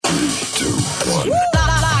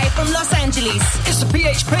Live from Los Angeles, it's the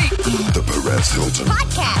PHP. The Perez Hilton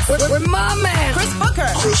Podcast. With my man, Chris Booker.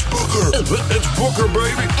 It's Booker,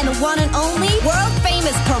 baby. And the one and only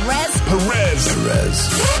world-famous Perez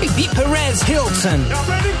Hilton. Y'all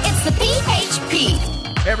ready? It's the PHP.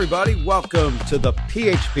 Hey everybody, welcome to the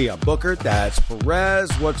PHP. I'm Booker, that's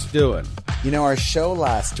Perez. What's doing? You know, our show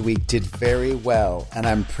last week did very well, and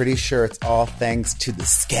I'm pretty sure it's all thanks to the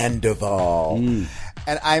Scandival.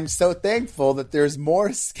 And I'm so thankful that there's more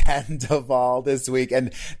Scandival this week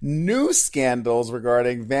and new scandals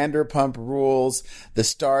regarding Vanderpump Rules, the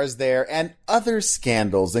stars there, and other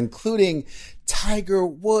scandals, including Tiger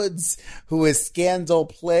Woods, who is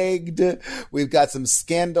scandal-plagued. We've got some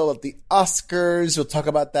scandal at the Oscars. We'll talk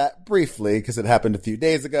about that briefly because it happened a few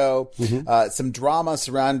days ago. Some drama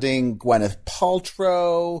surrounding Gwyneth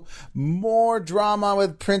Paltrow. More drama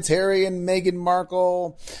with Prince Harry and Meghan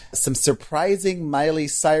Markle. Some surprising Miley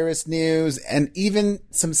Cyrus news. And even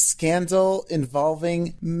some scandal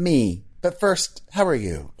involving me. But first, how are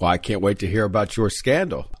you? Well, I can't wait to hear about your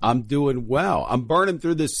scandal. I'm doing well. I'm burning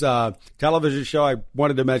through this television show. I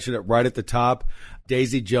wanted to mention it right at the top.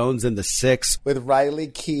 Daisy Jones and the Six. With Riley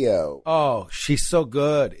Keough. Oh, she's so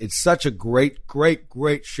good. It's such a great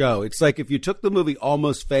show. It's like if you took the movie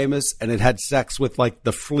Almost Famous and it had sex with like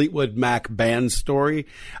the Fleetwood Mac band story,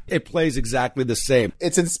 it plays exactly the same.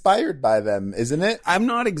 It's inspired by them, isn't it? I'm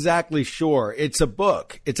not exactly sure. It's a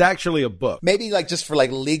book. It's actually a book. Maybe like just for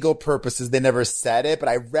like legal purposes, they never said it, but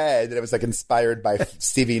I read that it was like inspired by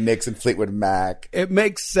Stevie Nicks and Fleetwood Mac. It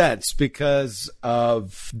makes sense because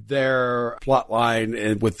of their plot line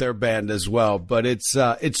and with their band as well, but it's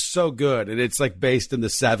so good, and it's like based in the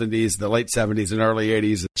 70s, the late 70s and early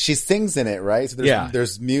 80s. She sings in it, right? So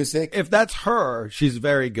there's music. If that's her, she's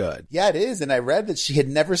very good. Yeah, it is, and I read that she had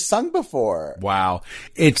never sung before. Wow.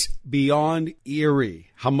 It's beyond eerie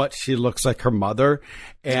how much she looks like her mother.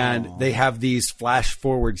 And they have these flash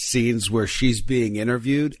forward scenes where she's being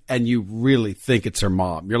interviewed and you really think it's her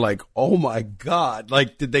mom. You're like, oh my God.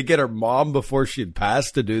 Like, did they get her mom before she had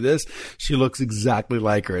passed to do this? She looks exactly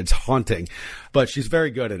like her. It's haunting, but she's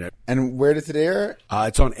very good in it. And where does it air?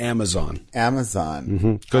 It's on Amazon.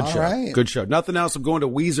 Amazon. Good All show. right. Good show. Nothing else. I'm going to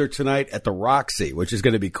Weezer tonight at the Roxy, which is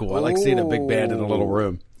going to be cool. I like seeing a big band in a little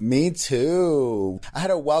room. Me too. I had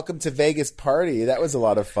a welcome to Vegas party. That was a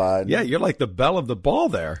lot of fun. Yeah, you're like the belle of the ball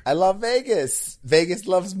there. I love Vegas. Vegas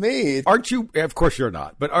loves me. Aren't you? Of course you're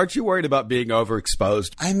not. But aren't you worried about being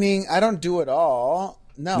overexposed? I mean, I don't do it all.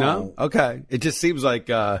 No. Okay. It just seems like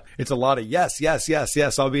it's a lot of yes,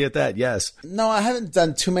 I'll be at that, yes. No, I haven't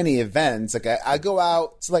done too many events. Like I go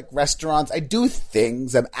out to like restaurants. I do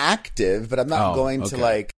things. I'm active, but I'm not going to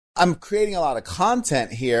like. I'm creating a lot of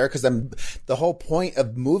content here because the whole point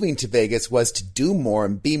of moving to Vegas was to do more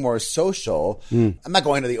and be more social. I'm not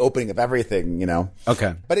going to the opening of everything, you know.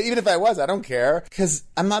 Okay. But even if I was, I don't care because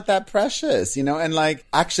I'm not that precious, you know. And like,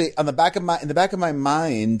 actually, in the back of my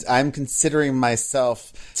mind, I'm considering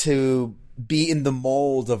myself to be in the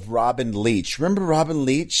mold of Robin Leach. Remember Robin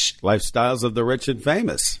Leach? Lifestyles of the Rich and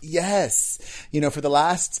Famous. Yes. You know, for the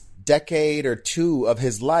last decade or two of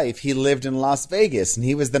his life, he lived in Las Vegas and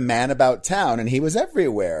he was the man about town and he was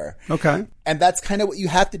everywhere. Okay. And that's kind of what you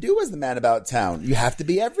have to do as the man about town. You have to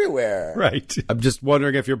be everywhere. Right. I'm just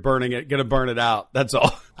wondering if you're going to burn it out. That's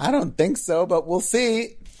all. I don't think so, but we'll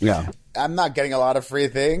see. Yeah. I'm not getting a lot of free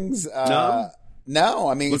things. No,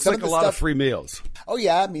 I mean, looks some like of the a lot stuff, of free meals. Oh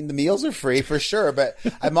yeah, I mean the meals are free for sure, but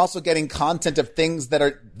I'm also getting content of things that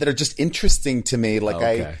are just interesting to me. Like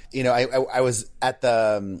I was at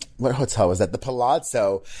the what hotel was that? The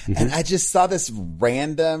Palazzo, and I just saw this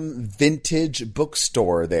random vintage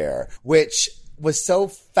bookstore there, which was so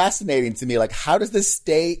fascinating to me. Like, how does this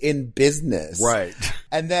stay in business? Right.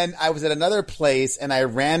 And then I was at another place, and I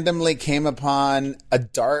randomly came upon a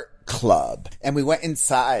dart club, and we went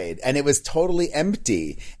inside and it was totally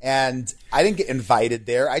empty, and I didn't get invited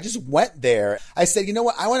there. I just went there. I said, you know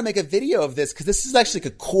what, I want to make a video of this because this is actually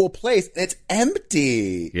a cool place and it's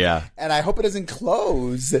empty. Yeah. And I hope it doesn't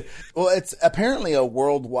close. Well, it's apparently a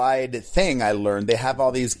worldwide thing. I learned they have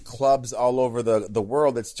all these clubs all over the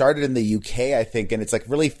world. It started in the UK, I think, and it's like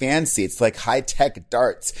really fancy. It's like high-tech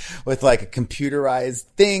darts with like a computerized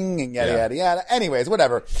thing and yada yada. Anyways,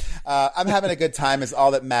 whatever. I'm having a good time is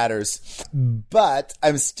all that matters. But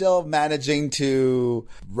I'm still managing to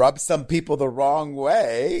rub some people the wrong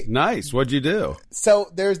way. Nice. What'd you do?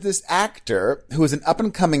 So there's this actor who is an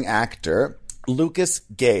up-and-coming actor. Lucas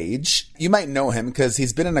Gage. You might know him because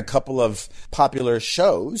he's been in a couple of popular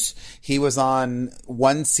shows. He was on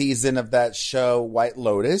one season of that show, White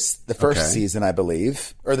Lotus, the first season, I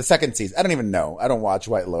believe, or the second season. I don't even know. I don't watch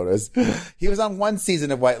White Lotus. He was on one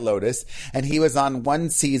season of White Lotus, and he was on one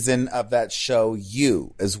season of that show,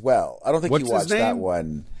 You, as well. I don't think you watched that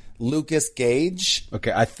one. Lucas Gage.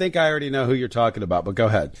 Okay, I think I already know who you're talking about, but go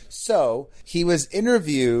ahead. So he was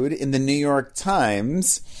interviewed in the New York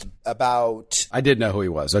Times about... I did know who he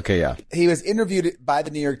was. Okay, yeah. He was interviewed by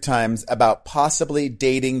the New York Times about possibly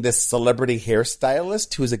dating this celebrity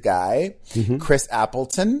hairstylist who's a guy, Chris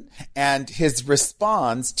Appleton, and his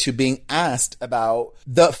response to being asked about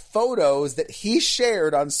the photos that he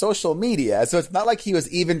shared on social media. So it's not like he was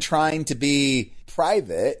even trying to be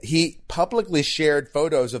private. He publicly shared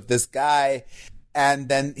photos of this guy, and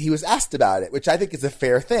then he was asked about it, which I think is a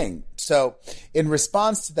fair thing. So in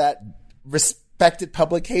response to that respected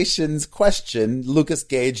publications question, Lucas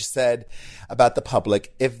Gage said about the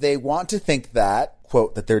public, if they want to think that,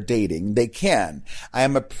 quote, that they're dating, they can. I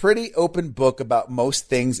am a pretty open book about most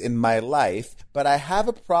things in my life, but I have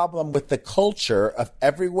a problem with the culture of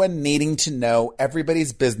everyone needing to know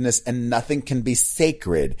everybody's business and nothing can be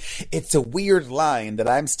sacred. It's a weird line that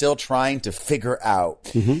I'm still trying to figure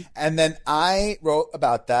out. And then I wrote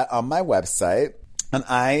about that on my website. And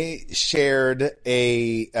I shared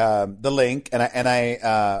the link, and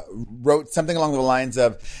I wrote something along the lines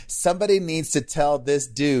of, somebody needs to tell this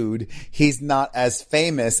dude he's not as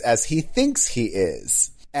famous as he thinks he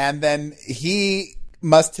is. And then he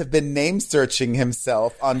must have been name searching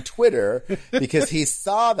himself on Twitter because he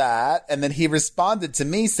saw that, and then he responded to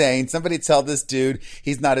me saying, somebody tell this dude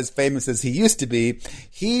he's not as famous as he used to be.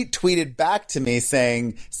 He tweeted back to me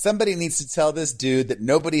saying, somebody needs to tell this dude that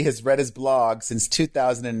nobody has read his blog since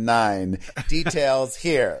 2009. Details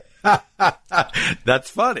here. That's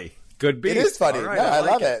funny. Good beat. It is funny. Right, no, I like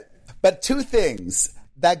love it. But two things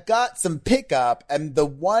that got some pickup, and the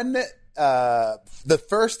one... the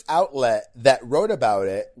first outlet that wrote about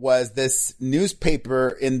it was this newspaper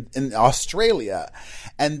in Australia.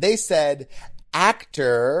 And they said,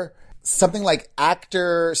 actor starts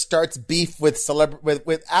beef with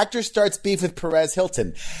actor starts beef with Perez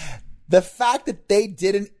Hilton. The fact that they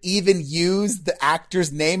didn't even use the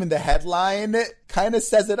actor's name in the headline kind of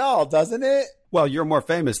says it all, doesn't it? Well, you're more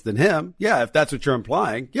famous than him. Yeah, if that's what you're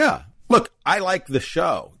implying. Yeah. Look, I like the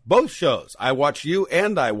show. Both shows. I watch You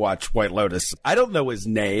and I watch White Lotus. I don't know his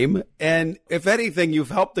name. And if anything, you've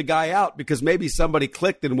helped the guy out because maybe somebody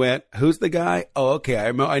clicked and went, who's the guy? Oh, okay.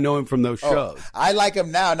 I know him from those shows. I like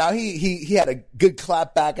him now. Now he had a good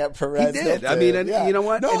clap back at Perez. He did. I mean, you know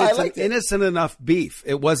what? No, and I it's liked an innocent enough beef.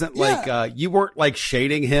 It wasn't like, you weren't like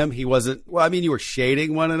shading him. He wasn't, well, I mean, you were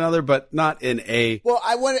shading one another, but not in a. Well,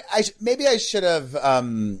 maybe I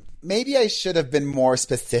should have been more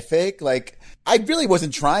specific. Like, I really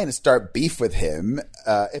wasn't trying to start beef with him.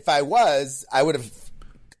 If I was, I would have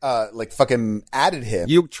fucking added him.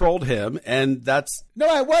 You trolled him, and that's... No,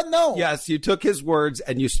 I wasn't, no. Yes, you took his words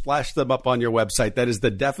and you splashed them up on your website. That is the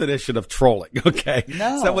definition of trolling, okay?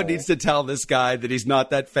 No. Someone needs to tell this guy that he's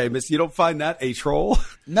not that famous. You don't find that a troll?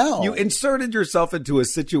 No. You inserted yourself into a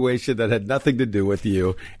situation that had nothing to do with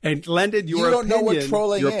you and lended your opinion. You don't know what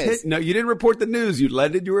trolling is. No, you didn't report the news. You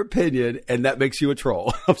lended your opinion, and that makes you a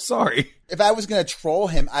troll. I'm sorry. If I was going to troll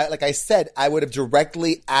him, like I said, I would have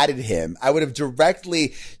directly added him. I would have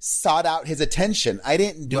directly sought out his attention. I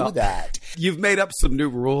didn't do that. You've made up some new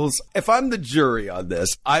rules. If I'm the jury on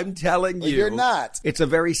this, I'm telling you. You're not. It's a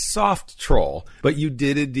very soft troll, but you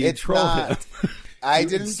did indeed troll him. I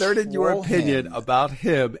didn't inserted your opinion about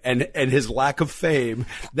him and his lack of fame.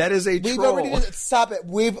 That is a troll. Stop it.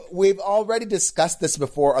 We've already discussed this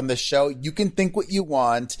before on the show. You can think what you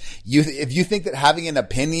want. If you think that having an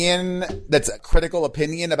opinion that's a critical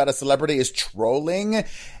opinion about a celebrity is trolling,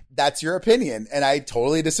 that's your opinion. And I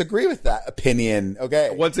totally disagree with that opinion.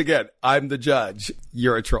 Okay. Once again, I'm the judge.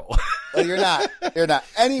 You're a troll. Well, you're not. You're not.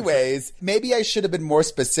 Anyways, maybe I should have been more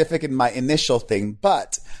specific in my initial thing,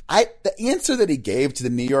 but the answer that he gave to the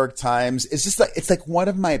New York Times is just like, it's like one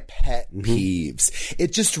of my pet peeves.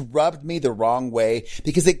 It just rubbed me the wrong way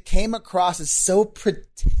because it came across as so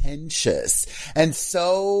pretentious and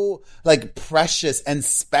so like precious and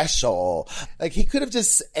special. Like he could have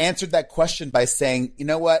just answered that question by saying, you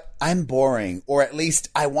know what? I'm boring, or at least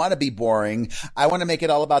I want to be boring. I want to make it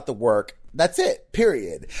all about the work. That's it,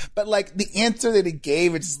 period. But like the answer that he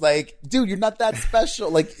gave, it's like, dude, you're not that special.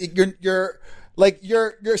 Like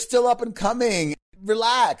you're still up and coming.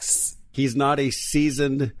 Relax. He's not a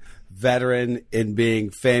seasoned veteran in being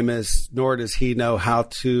famous, nor does he know how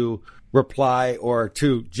to reply or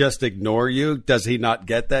to just ignore you. Does he not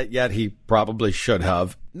get that yet? He probably should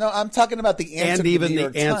have. No, I'm talking about the answer and even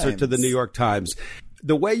the answer to the New York Times.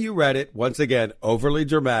 The way you read it, once again, overly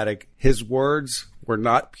dramatic. His words were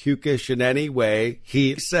not pukish in any way.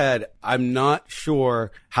 He said, I'm not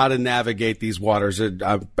sure how to navigate these waters.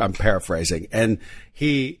 I'm paraphrasing. And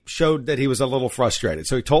he showed that he was a little frustrated.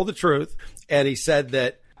 So he told the truth, and he said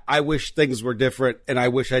that, I wish things were different, and I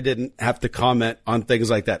wish I didn't have to comment on things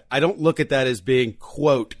like that. I don't look at that as being,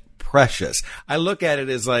 quote, precious. I look at it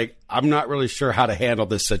as like, I'm not really sure how to handle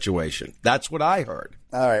this situation. That's what I heard.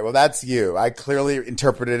 All right, well, that's you. I clearly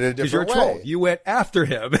interpreted it a different way. Troll. You went after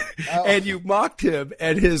him, and you mocked him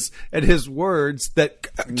and his words that,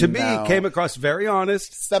 to me, came across very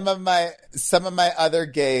honest. Some of my other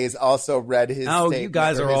gays also read his statement. You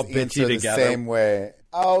guys are all bitchy together. The same way.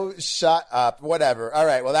 Oh, shut up. Whatever. All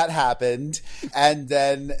right. Well, that happened. And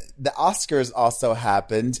then the Oscars also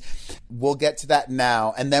happened. We'll get to that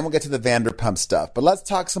now. And then we'll get to the Vanderpump stuff. But let's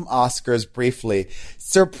talk some Oscars briefly.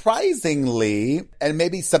 Surprisingly, and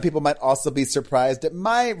maybe some people might also be surprised at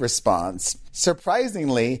my response.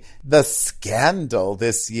 Surprisingly, the scandal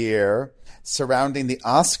this year surrounding the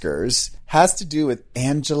Oscars has to do with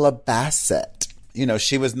Angela Bassett. You know,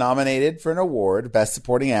 she was nominated for an award, Best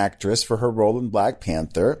Supporting Actress, for her role in Black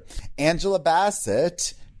Panther. Angela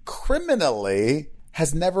Bassett, criminally,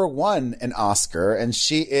 has never won an Oscar, and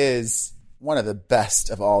she is one of the best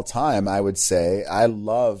of all time, I would say. I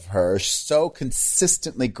love her. So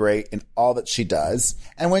consistently great in all that she does.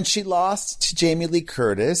 And when she lost to Jamie Lee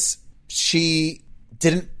Curtis, she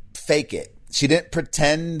didn't fake it. She didn't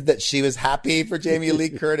pretend that she was happy for Jamie Lee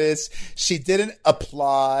Curtis. She didn't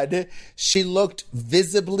applaud. She looked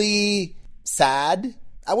visibly sad.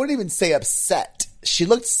 I wouldn't even say upset. She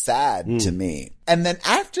looked sad to me. And then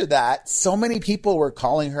after that, so many people were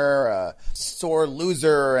calling her a sore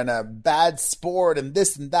loser and a bad sport and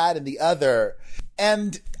this and that and the other.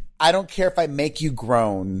 And I don't care if I make you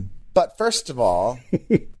groan. But first of all,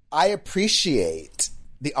 I appreciate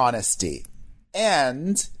the honesty.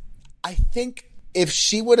 And I think if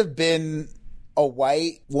she would have been a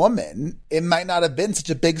white woman, it might not have been such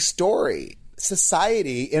a big story.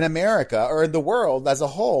 Society in America, or in the world as a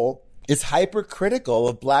whole, is hypercritical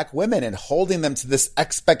of Black women and holding them to this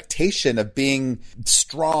expectation of being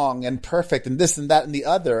strong and perfect and this and that and the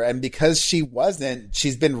other. And because she wasn't,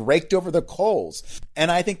 she's been raked over the coals.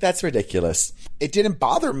 And I think that's ridiculous. It didn't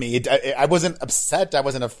bother me. I wasn't upset. I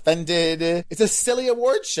wasn't offended. It's a silly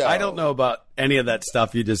award show. I don't know about any of that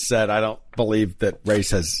stuff you just said. I don't believe that race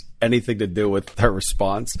has anything to do with her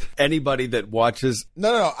response. Anybody that watches...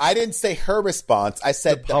 No. I didn't say her response. I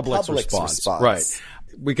said the public's response. Right.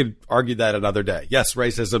 We could argue that another day. Yes,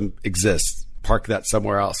 racism exists. Park that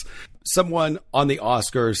somewhere else. Someone on the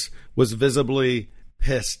Oscars was visibly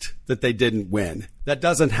pissed that they didn't win. That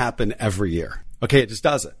doesn't happen every year. Okay, it just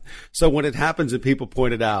doesn't. So when it happens and people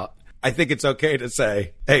point it out, I think it's okay to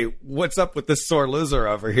say, hey, what's up with this sore loser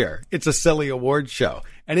over here? It's a silly award show,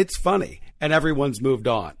 and it's funny, and everyone's moved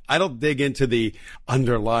on. I don't dig into the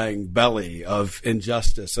underlying belly of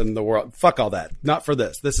injustice in the world. Fuck all that. Not for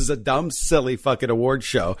this. This is a dumb, silly fucking award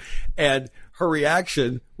show, and her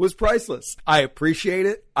reaction was priceless. I appreciate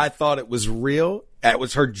it. I thought it was real. It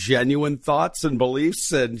was her genuine thoughts and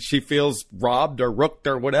beliefs, and she feels robbed or rooked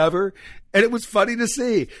or whatever. And it was funny to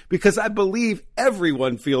see because I believe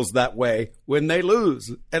everyone feels that way when they lose.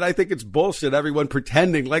 And I think it's bullshit, everyone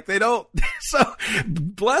pretending like they don't. So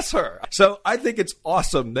bless her. So I think it's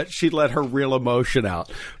awesome that she let her real emotion out.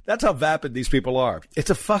 That's how vapid these people are. It's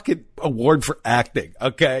a fucking award for acting,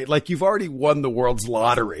 okay? Like you've already won the world's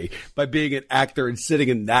lottery by being an actor and sitting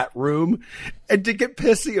in that room. And to get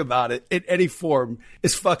pissy about it in any form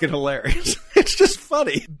is fucking hilarious. It's just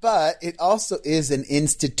funny. But it also is an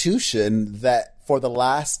institution that for the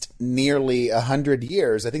last nearly 100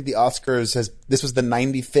 years, I think the Oscars this was the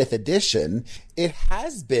 95th edition, it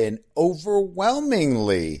has been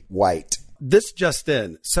overwhelmingly white. This just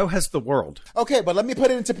in, so has the world. Okay, but let me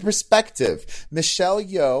put it into perspective. Michelle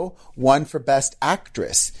Yeoh won for Best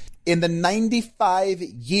Actress. In the 95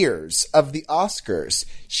 years of the Oscars,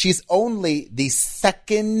 she's only the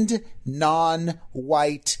second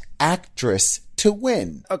non-white actress to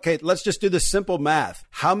win. Okay, let's just do the simple math.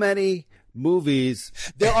 How many movies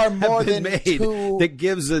there are more than made two that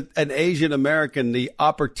gives an Asian American the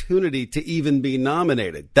opportunity to even be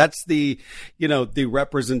nominated? That's the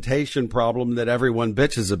representation problem that everyone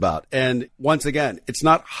bitches about. And once again, it's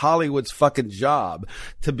not Hollywood's fucking job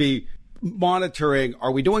to be monitoring,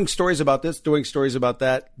 are we doing stories about this, doing stories about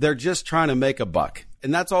that? They're just trying to make a buck.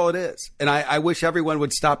 And that's all it is. And I wish everyone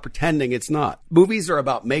would stop pretending it's not. Movies are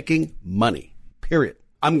about making money, period.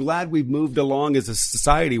 I'm glad we've moved along as a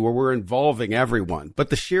society where we're involving everyone.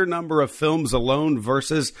 But the sheer number of films alone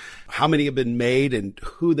versus how many have been made and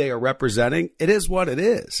who they are representing, it is what it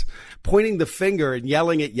is. Pointing the finger and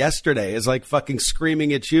yelling at yesterday is like fucking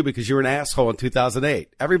screaming at you because you're an asshole in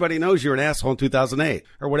 2008. Everybody knows you're an asshole in 2008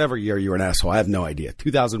 or whatever year you were an asshole. I have no idea.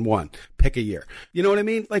 2001. Pick a year. You know what I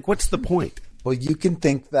mean? Like, what's the point? Well, you can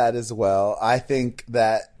think that as well. I think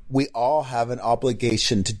that we all have an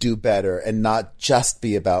obligation to do better and not just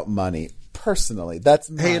be about money. Personally, that's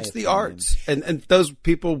my Hey, it's opinion. the arts. And those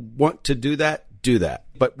people want to do that, do that.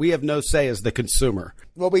 But we have no say as the consumer.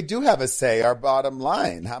 Well, we do have a say, our bottom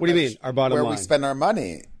line. What do you mean, our bottom line? Where we spend our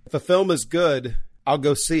money. If a film is good, I'll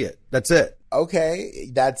go see it. That's it. Okay,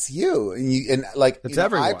 that's you. And It's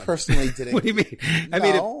everyone. I personally didn't. What do you mean? I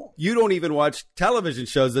mean, if you don't even watch television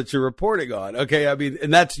shows that you're reporting on. Okay, I mean,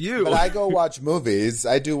 and that's you. But I go watch movies.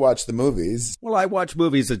 I do watch the movies. Well, I watch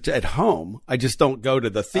movies at home. I just don't go to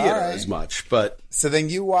the theater as much. But so then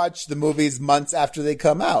you watch the movies months after they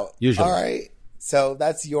come out. Usually. All right. So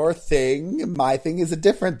that's your thing. My thing is a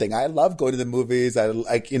different thing. I love going to the movies. I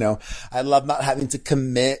love not having to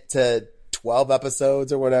commit to 12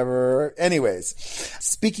 episodes or whatever. Anyways,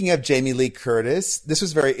 speaking of Jamie Lee Curtis, this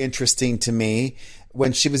was very interesting to me.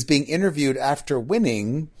 When she was being interviewed after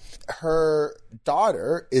winning, her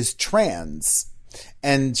daughter is trans.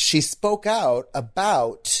 And she spoke out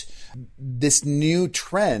about this new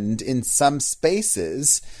trend in some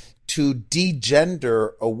spaces to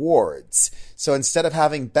degender awards. So instead of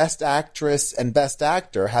having Best Actress and Best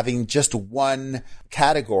Actor, having just one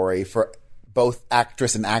category for both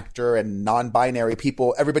actress and actor and non-binary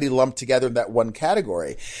people, everybody lumped together in that one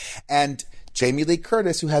category. And Jamie Lee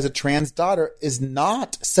Curtis, who has a trans daughter, is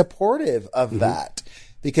not supportive of that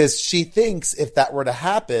because she thinks if that were to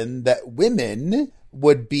happen, that women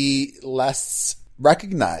would be less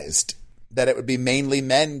recognized, that it would be mainly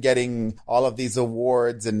men getting all of these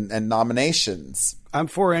awards and nominations. I'm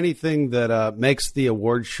for anything that makes the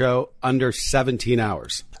award show under 17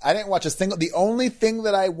 hours. I didn't watch a single. The only thing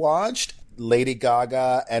that I watched, Lady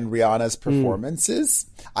Gaga and Rihanna's performances.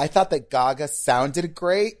 I thought that Gaga sounded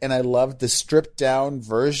great, and I loved the stripped down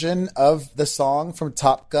version of the song from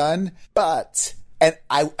Top Gun. But, and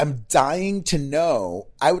I'm dying to know,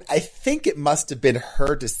 I think it must have been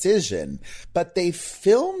her decision, but they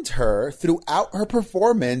filmed her throughout her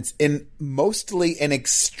performance in mostly an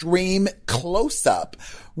extreme close-up,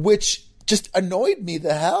 which just annoyed me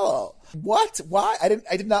the hell. What? Why?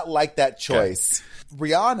 I did not like that choice. Okay.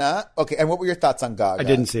 Rihanna. Okay. And what were your thoughts on Gaga? I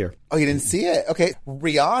didn't see her. Oh, you didn't see it? Okay.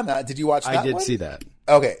 Rihanna. Did you watch that I did one? see that.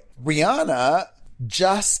 Okay. Rihanna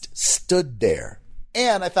just stood there.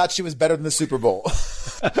 And I thought she was better than the Super Bowl.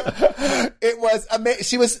 It was amazing.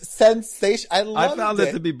 She was sensational. I found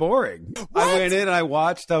it to be boring. What? I went in, I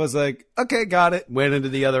watched, I was like, okay, got it. Went into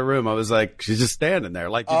the other room. I was like, she's just standing there.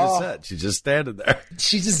 Like you just said, she's just standing there.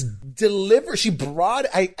 She just delivered. She brought,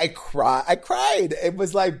 I cried. It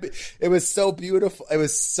was like, it was so beautiful. It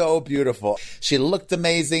was so beautiful. She looked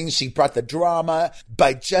amazing. She brought the drama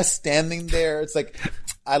by just standing there. It's like,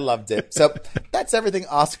 I loved it. So that's everything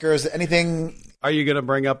Oscars. Anything... Are you going to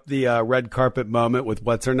bring up the red carpet moment with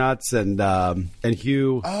What's Her Nuts and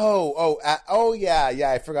Hugh? Oh,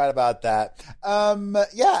 yeah. I forgot about that.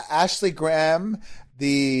 Ashley Graham,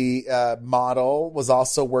 the model, was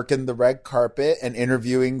also working the red carpet and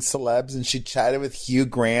interviewing celebs, and she chatted with Hugh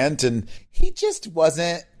Grant, and he just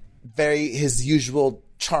wasn't his usual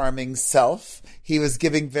charming self. He was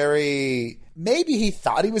giving maybe he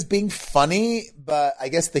thought he was being funny, but I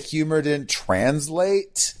guess the humor didn't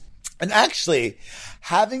translate. And actually,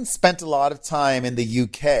 having spent a lot of time in the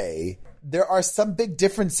UK, there are some big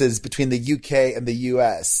differences between the UK and the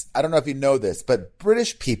US. I don't know if you know this, but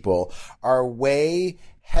British people are way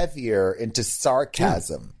heavier into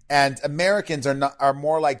sarcasm. And Americans are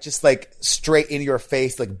more like just like straight in your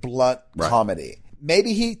face, like blunt comedy.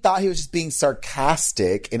 Maybe he thought he was just being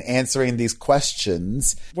sarcastic in answering these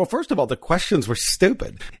questions. Well, first of all, the questions were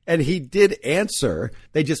stupid. And he did answer.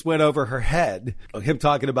 They just went over her head. Him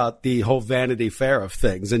talking about the whole Vanity Fair of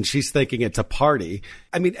things. And she's thinking it's a party.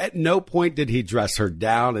 I mean, at no point did he dress her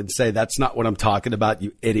down and say, that's not what I'm talking about,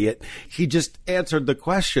 you idiot. He just answered the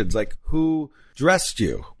questions like, who dressed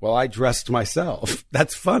you? Well, I dressed myself.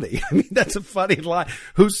 That's funny. I mean, that's a funny line.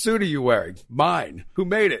 Whose suit are you wearing? Mine. Who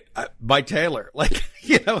made it? By Taylor. Like,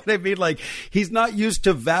 you know what I mean? Like, he's not used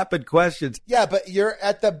to vapid questions. Yeah, but you're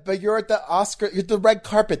at the Oscar, you're the red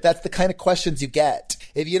carpet. That's the kind of questions you get.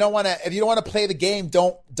 If you don't want to play the game,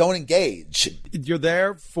 don't engage. You're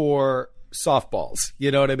there for softballs.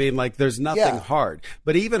 You know what I mean? Like there's nothing hard.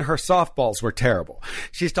 But even her softballs were terrible.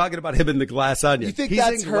 She's talking about him in the glass onion. You think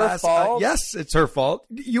that's her fault? Yes, it's her fault.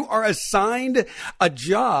 You are assigned a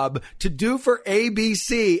job to do for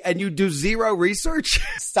ABC and you do zero research.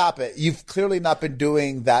 Stop it. You've clearly not been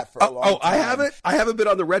doing that for a long time. I haven't? I haven't been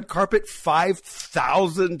on the red carpet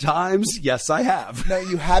 5,000 times. Yes, I have. No,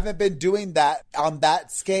 you haven't been doing that on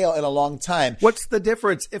that scale in a long time. What's the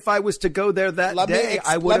difference? If I was to go there that day,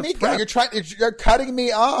 I would have prepped. You're cutting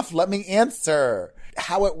me off. Let me answer.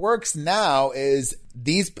 How it works now is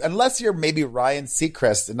unless you're maybe Ryan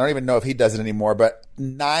Seacrest, and I don't even know if he does it anymore, but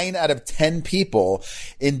 9 out of 10 people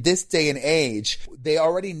in this day and age, they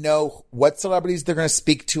already know what celebrities they're going to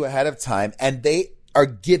speak to ahead of time, and they are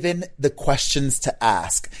given the questions to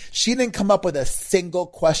ask. She didn't come up with a single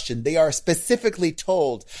question. They are specifically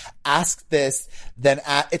told, ask this, then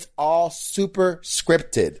it's all super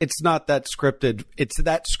scripted. It's not that scripted. It's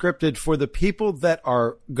that scripted for the people that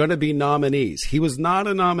are going to be nominees. He was not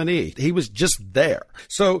a nominee. He was just there.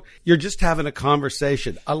 So you're just having a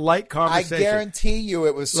conversation, a light conversation. I guarantee you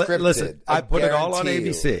it was scripted. Listen, I put it all on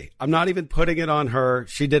ABC. I'm not even putting it on her.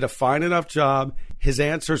 She did a fine enough job. His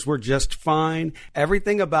answers were just fine.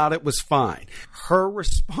 Everything about it was fine. Her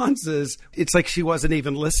responses, it's like she wasn't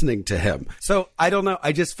even listening to him. So I don't know.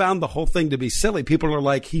 I just found the whole thing to be silly. People are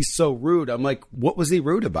like, he's so rude. I'm like, what was he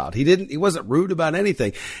rude about? He wasn't rude about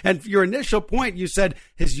anything. And your initial point, you said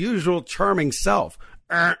his usual charming self.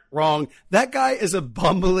 Wrong. That guy is a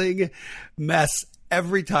bumbling mess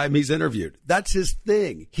every time he's interviewed. That's his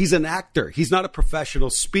thing. He's an actor. He's not a professional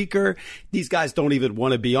speaker. These guys don't even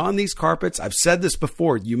want to be on these carpets. I've said this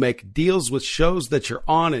before. You make deals with shows that you're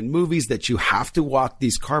on and movies that you have to walk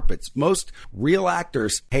these carpets. Most real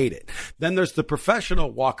actors hate it. Then there's the professional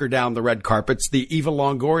walker down the red carpets, the Eva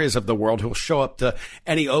Longorias of the world who'll show up to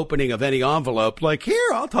any opening of any envelope like,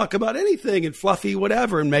 here, I'll talk about anything and fluffy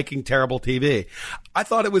whatever and making terrible TV. I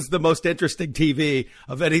thought it was the most interesting TV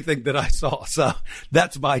of anything that I saw. So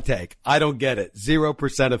that's my take. I don't get it.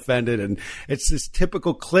 0% offended. And it's this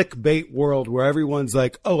typical clickbait world where everyone's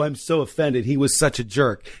like, oh, I'm so offended. He was such a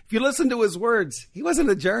jerk. If you listen to his words, he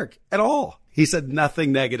wasn't a jerk at all. He said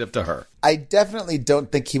nothing negative to her. I definitely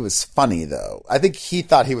don't think he was funny, though. I think he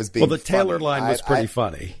thought he was being funny. Well, the Taylor line was pretty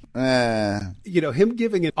funny. You know, him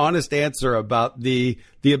giving an honest answer about the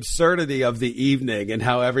absurdity of the evening and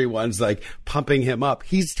how everyone's like pumping him up.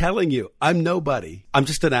 He's telling you, I'm nobody. I'm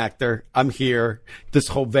just an actor. I'm here. This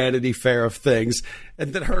whole Vanity Fair of things.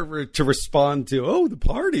 And then her to respond to, oh, the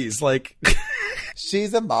parties, like...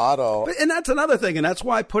 She's a model. And that's another thing. And that's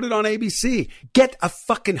why I put it on ABC. Get a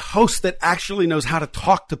fucking host that actually knows how to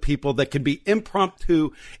talk to people, that can be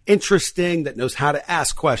impromptu, interesting, that knows how to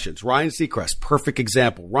ask questions. Ryan Seacrest, perfect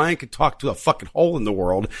example. Ryan could talk to a fucking hole in the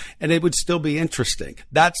world and it would still be interesting.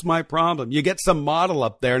 That's my problem. You get some model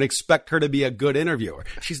up there and expect her to be a good interviewer.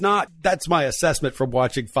 She's not. That's my assessment from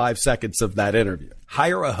watching 5 seconds of that interview.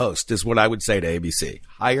 Hire a host is what I would say to ABC.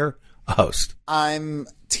 Hire a host. I'm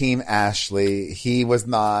Team Ashley. He was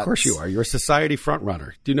not. Of course you are. You're a society front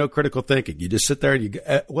runner. Do no critical thinking. You just sit there and you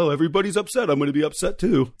go, well, everybody's upset. I'm going to be upset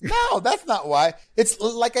too. No, that's not why. It's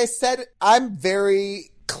like I said, I'm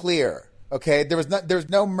very clear. Okay, there was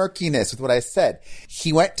no murkiness with what I said.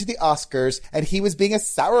 He went to the Oscars and he was being a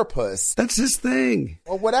sourpuss. That's his thing.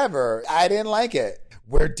 Well, whatever. I didn't like it.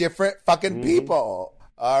 We're different fucking people.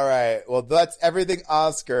 All right. Well, that's everything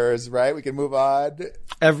Oscars, right? We can move on.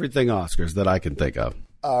 Everything Oscars that I can think of.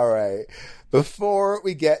 All right. Before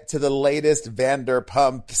we get to the latest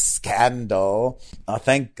Vanderpump scandal,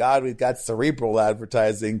 thank God we've got Cerebral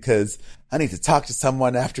advertising, because I need to talk to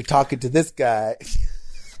someone after talking to this guy.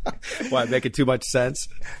 Why, making too much sense?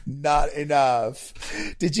 Not enough.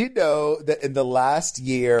 Did you know that in the last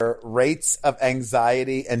year, rates of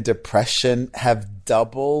anxiety and depression have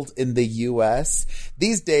doubled in the U.S.?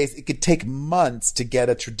 These days, it could take months to get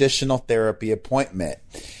a traditional therapy appointment.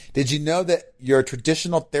 Did you know that your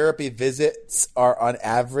traditional therapy visits are on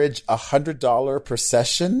average $100 per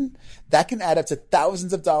session? That can add up to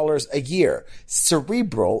thousands of dollars a year.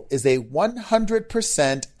 Cerebral is a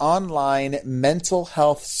 100% online mental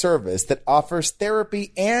health service that offers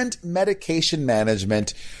therapy and medication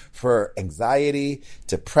management for anxiety,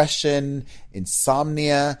 depression,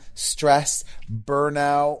 insomnia, stress,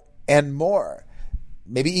 burnout, and more.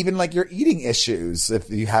 Maybe even like your eating issues if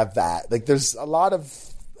you have that. Like there's a lot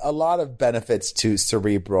of benefits to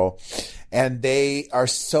Cerebral, and they are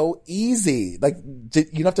so easy. Like you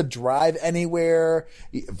don't have to drive anywhere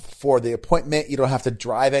for the appointment. You don't have to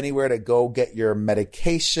drive anywhere to go get your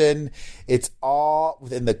medication. It's all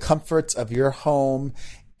within the comforts of your home.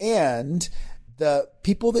 And the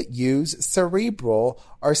people that use Cerebral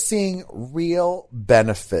are seeing real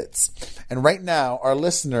benefits. And right now, our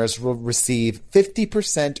listeners will receive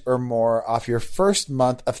 50% or more off your first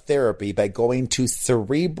month of therapy by going to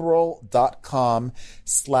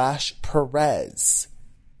Cerebral.com/Perez.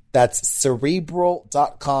 That's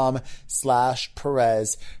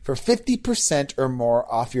Cerebral.com/Perez for 50% or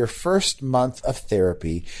more off your first month of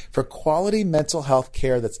therapy. For quality mental health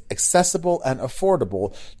care that's accessible and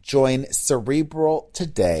affordable, join Cerebral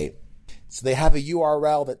today. So they have a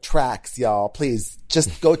URL that tracks, y'all. Please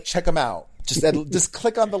just go check them out. Just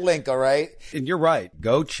click on the link, all right? And you're right.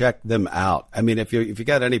 Go check them out. I mean, if you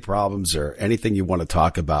got any problems or anything you want to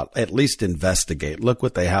talk about, at least investigate. Look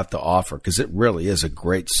what they have to offer, because it really is a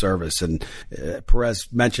great service. And Perez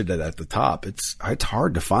mentioned it at the top. It's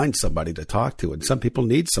hard to find somebody to talk to, and some people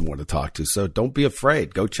need someone to talk to. So don't be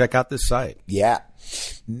afraid. Go check out this site. Yeah.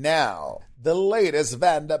 Now, the latest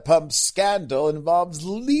Vanderpump scandal involves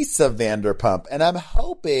Lisa Vanderpump, and I'm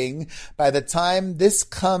hoping by the time this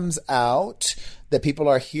comes out that people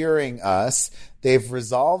are hearing us, they've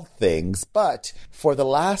resolved things. But for the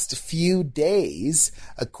last few days,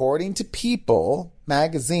 according to People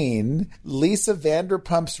magazine, Lisa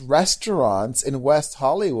Vanderpump's restaurants in West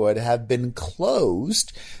Hollywood have been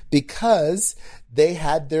closed because they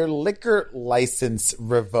had their liquor license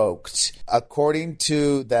revoked. According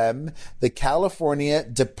to them, the California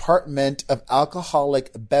Department of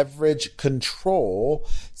Alcoholic Beverage Control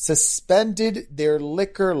suspended their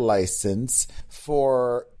liquor license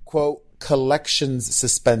for, quote, collections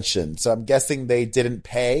suspension. So I'm guessing they didn't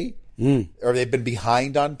pay or they've been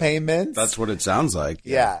behind on payments. That's what it sounds like.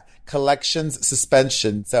 Yeah. Collections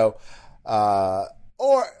suspension. So, I'm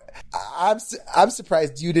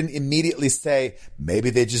surprised you didn't immediately say, maybe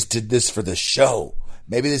they just did this for the show.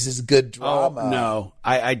 Maybe this is good drama. Oh, no,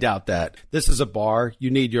 I doubt that. This is a bar.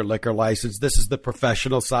 You need your liquor license. This is the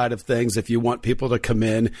professional side of things. If you want people to come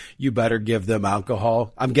in, you better give them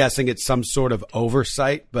alcohol. I'm guessing it's some sort of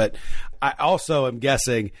oversight, but I also am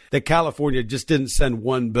guessing that California just didn't send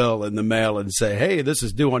one bill in the mail and say, hey, this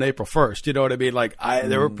is due on April 1st. You know what I mean? Like,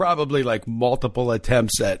 there were probably like multiple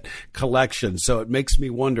attempts at collection. So it makes me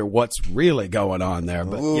wonder what's really going on there.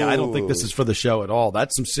 But yeah, I don't think this is for the show at all.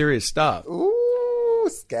 That's some serious stuff. Ooh.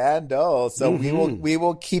 Scandal. So we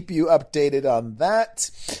will keep you updated on that.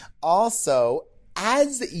 Also,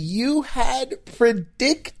 as you had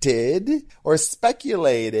predicted or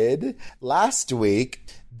speculated last week,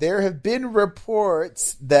 there have been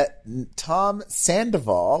reports that Tom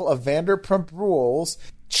Sandoval of Vanderpump Rules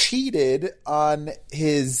cheated on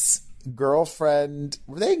his girlfriend.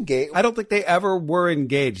 Were they engaged? I don't think they ever were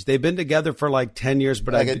engaged. They've been together for like 10 years,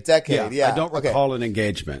 but like a decade. Yeah. I don't recall an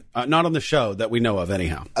engagement. Not on the show that we know of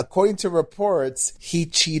anyhow. According to reports, he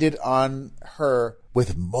cheated on her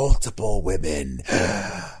with multiple women.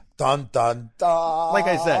 Dun, dun, dun. Like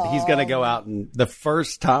I said, he's going to go out and the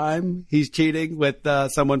first time he's cheating with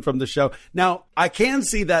someone from the show. Now, I can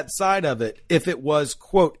see that side of it if it was,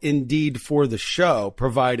 quote, indeed for the show,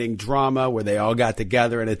 providing drama where they all got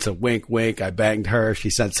together and it's a wink, wink. I banged her.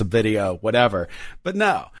 She sent some video, whatever. But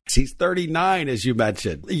no, he's 39, as you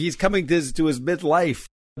mentioned. He's coming to his midlife.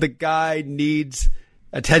 The guy needs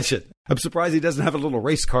attention. I'm surprised he doesn't have a little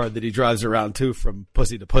race car that he drives around to from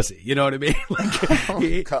pussy to pussy. You know what I mean? Like,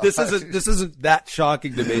 this isn't that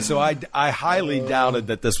shocking to me. So I highly doubted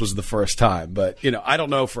that this was the first time. But, you know, I don't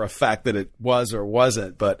know for a fact that it was or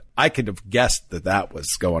wasn't, but I could have guessed that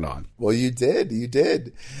was going on. Well, you did. You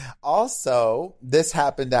did. Also, this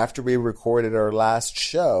happened after we recorded our last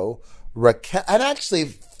show. Raquel, and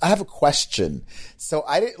actually, I have a question. So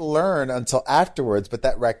I didn't learn until afterwards, but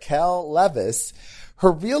that Raquel Leviss,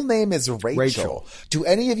 her real name is Rachel. Do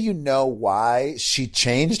any of you know why she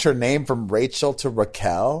changed her name from Rachel to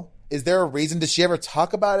Raquel? Is there a reason? Did she ever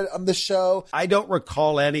talk about it on the show? I don't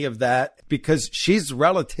recall any of that because she's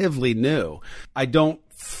relatively new. I don't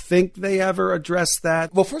think they ever addressed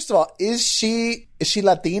that. Well, first of all, is she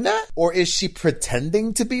Latina or is she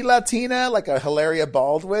pretending to be Latina, like a Hilaria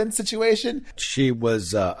Baldwin situation? She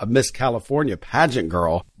was a Miss California pageant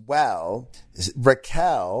girl. Well,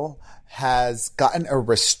 Raquel has gotten a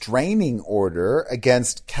restraining order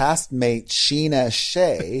against castmate Sheena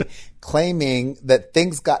Shea, claiming that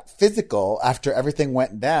things got physical after everything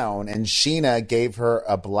went down and Sheena gave her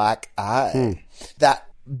a black eye. That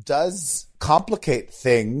does complicate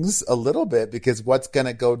things a little bit because what's going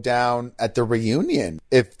to go down at the reunion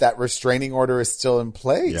if that restraining order is still in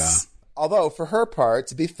place? Yeah. Although, for her part,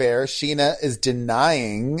 to be fair, Sheena is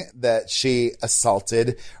denying that she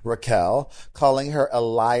assaulted Raquel, calling her a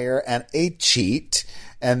liar and a cheat,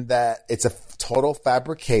 and that it's a total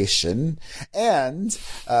fabrication. And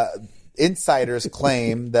Insiders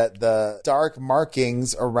claim that the dark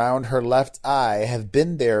markings around her left eye have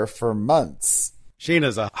been there for months.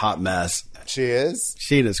 Sheena's a hot mess. She is?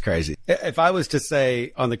 Sheena's crazy. If I was to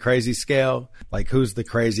say on the crazy scale, like who's the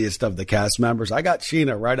craziest of the cast members, I got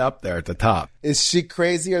Sheena right up there at the top. Is she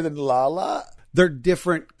crazier than Lala? They're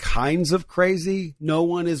different kinds of crazy. No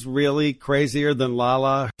one is really crazier than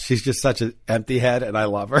Lala. She's just such an empty head, and I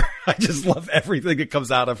love her. I just love everything that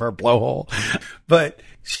comes out of her blowhole. But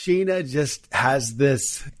Sheena just has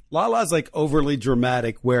this... Lala's like overly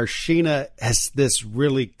dramatic, where Sheena has this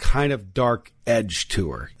really kind of dark edge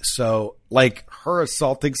to her. So like her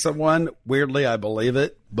assaulting someone, weirdly, I believe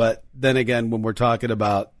it. But then again, when we're talking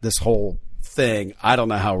about this whole thing, I don't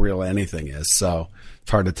know how real anything is. So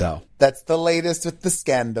it's hard to tell. That's the latest with the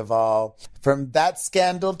Scandival. From that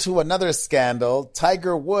scandal to another scandal,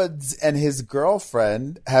 Tiger Woods and his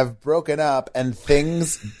girlfriend have broken up and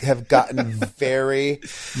things have gotten very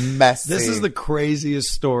messy. This is the craziest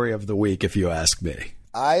story of the week, if you ask me.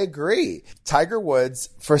 I agree. Tiger Woods,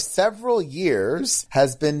 for several years,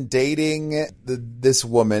 has been dating this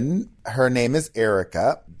woman. Her name is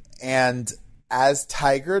Erica. And as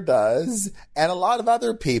Tiger does, and a lot of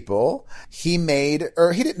other people, he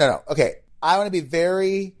didn't. No. Okay. I want to be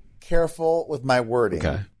very careful with my wording.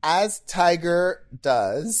 Okay. As Tiger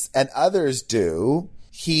does, and others do,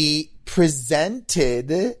 he presented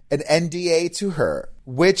an NDA to her,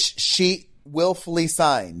 which she willfully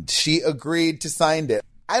signed. She agreed to sign it.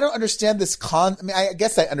 I don't understand this I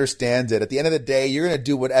guess I understand it. At the end of the day, you're going to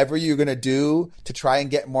do whatever you're going to do to try and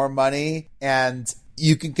get more money, and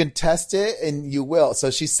you can contest it, and you will. So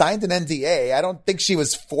she signed an NDA. I don't think she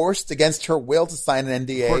was forced against her will to sign an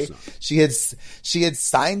NDA. Of course not. She had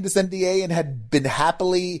signed this NDA and had been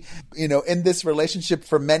happily, in this relationship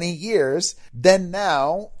for many years. Then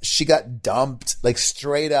now she got dumped, like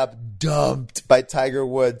straight up dumped by Tiger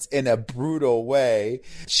Woods in a brutal way.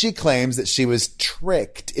 She claims that she was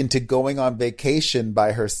tricked into going on vacation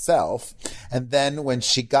by herself. And then when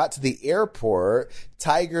she got to the airport,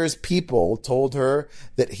 Tiger's people told her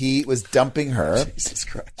that he was dumping her. Jesus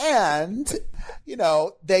Christ. And,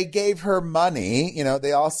 they gave her money.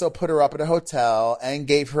 They also put her up at a hotel and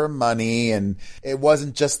gave her money. And it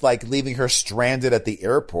wasn't just like leaving her stranded at the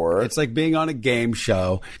airport. It's like being on a game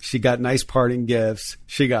show. She got nice parting gifts.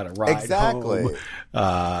 She got a ride home.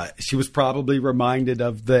 She was probably reminded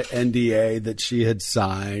of the NDA that she had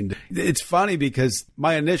signed. It's funny because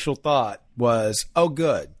my initial thought was, oh,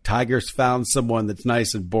 good. Tiger's found someone that's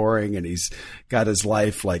nice and boring, and he's got his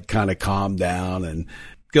life like kind of calmed down, and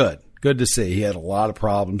good. Good to see. He had a lot of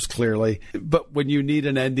problems, clearly. But when you need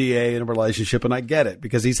an NDA in a relationship, and I get it,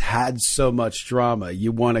 because he's had so much drama,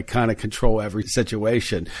 you want to kind of control every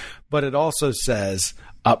situation. But it also says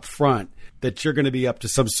up front that you're going to be up to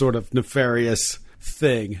some sort of nefarious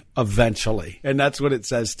thing eventually. And that's what it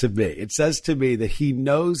says to me. It says to me that he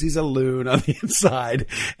knows he's a loon on the inside,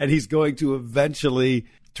 and he's going to eventually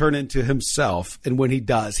turn into himself. And when he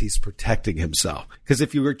does, he's protecting himself. Because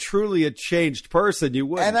if you were truly a changed person, you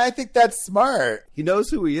wouldn't. And I think that's smart. He knows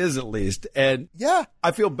who he is, at least. And yeah,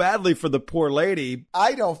 I feel badly for the poor lady.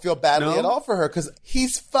 I don't feel badly at all for her, because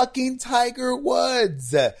he's fucking Tiger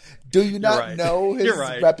Woods. Do you not know his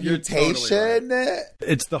reputation? Totally right.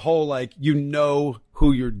 It's the whole,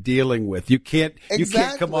 who you're dealing with. You can't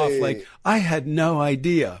come off like, I had no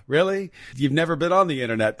idea. Really? You've never been on the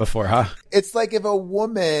internet before, huh? It's like if a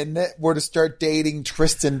woman were to start dating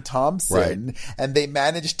Tristan Thompson, and they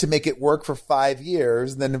managed to make it work for 5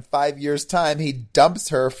 years, and then in 5 years' time, he dumps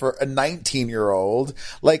her for a 19-year-old.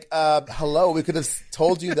 Hello, we could have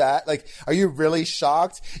told you that. Are you really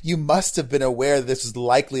shocked? You must have been aware that this was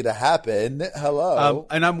likely to happen. Hello.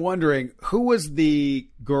 And I'm wondering, who was the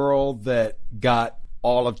girl that got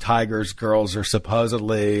all of Tiger's girls, or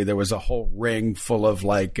supposedly there was a whole ring full of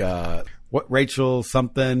Rachel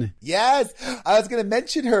something? Yes. I was going to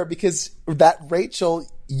mention her because that Rachel,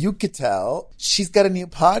 you could tell, she's got a new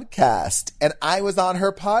podcast, and I was on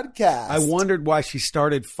her podcast. I wondered why she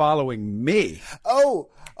started following me.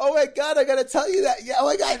 Oh my God, I got to tell you that. Yeah, oh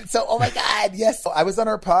my God, yes. I was on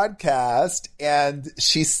her podcast, and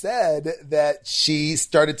she said that she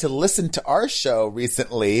started to listen to our show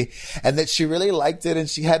recently, and that she really liked it, and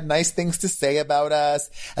she had nice things to say about us.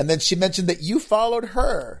 And then she mentioned that you followed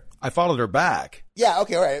her. I followed her back. Yeah,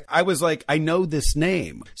 okay, all right. I was like, I know this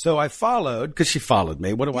name. So I followed, because she followed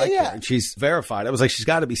me. What do I care? And she's verified. I was like, she's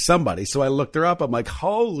got to be somebody. So I looked her up. I'm like,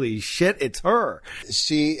 holy shit, it's her.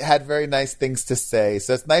 She had very nice things to say.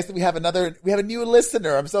 So it's nice that we have a new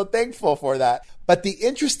listener. I'm so thankful for that. But the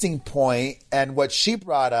interesting point, and what she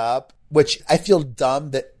brought up, which I feel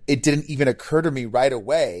dumb that it didn't even occur to me right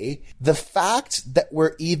away. The fact that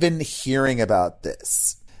we're even hearing about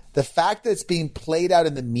this, the fact that it's being played out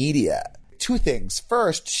in the media, two things.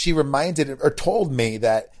 First, she reminded or told me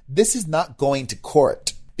that this is not going to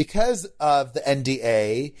court. Because of the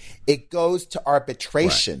NDA, it goes to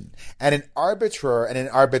arbitration. Right. And an arbiter and an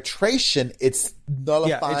arbitration, it's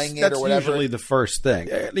nullifying it or whatever. That's usually the first thing.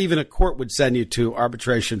 Even a court would send you to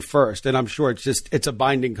arbitration first. And I'm sure it's a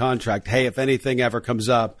binding contract. Hey, if anything ever comes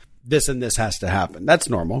up, this and this has to happen. That's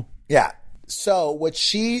normal. Yeah. So what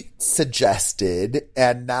she suggested,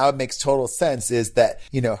 and now it makes total sense, is that,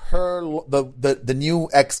 the new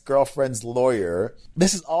ex-girlfriend's lawyer,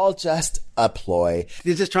 this is all just a ploy.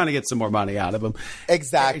 He's just trying to get some more money out of him.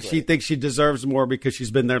 Exactly. She thinks she deserves more because she's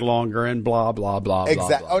been there longer and blah, blah, blah,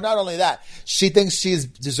 exactly. blah. Oh, not only that. She thinks she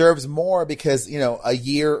deserves more because, a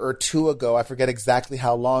year or two ago, I forget exactly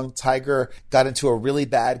how long, Tiger got into a really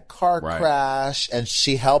bad car crash and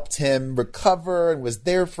she helped him recover and was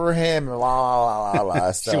there for him and blah, blah, blah,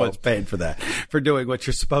 blah. So, she was paid for that, for doing what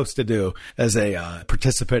you're supposed to do as a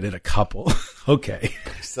participant in a couple. Okay.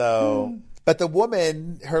 So... But the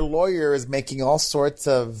woman, her lawyer, is making all sorts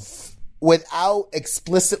of, without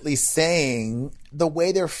explicitly saying, the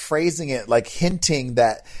way they're phrasing it, like hinting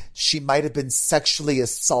that she might have been sexually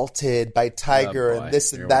assaulted by Tiger and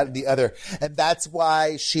this and that and the other. And that's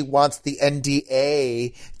why she wants the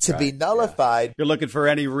NDA to be nullified. Yeah. You're looking for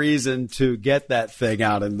any reason to get that thing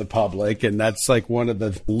out in the public. And that's like one of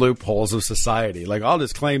the loopholes of society. Like, I'll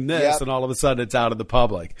just claim this and all of a sudden it's out in the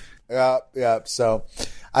public. Yep. So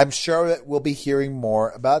I'm sure that we'll be hearing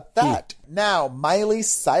more about that. Now, Miley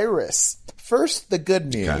Cyrus. First, the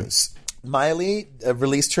good news. Okay. Miley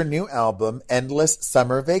released her new album, Endless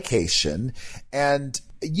Summer Vacation, and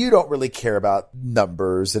you don't really care about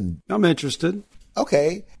numbers. And I'm interested.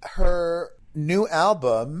 Okay. Her new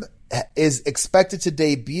album is expected to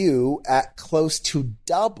debut at close to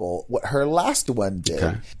double what her last one did.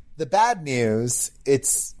 Okay. The bad news,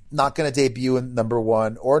 it's not going to debut in number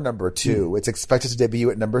 1 or number 2. It's expected to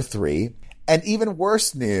debut at number 3. And even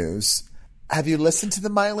worse news, have you listened to the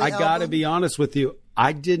Miley album? I got to be honest with you.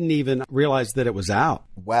 I didn't even realize that it was out.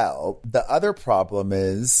 Well, the other problem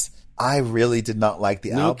is I really did not like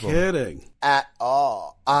the album. No kidding. At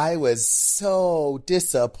all. I was so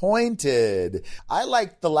disappointed. I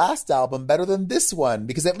liked the last album better than this one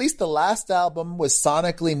because at least the last album was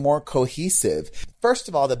sonically more cohesive. First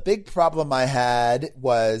of all, the big problem I had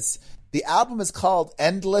was the album is called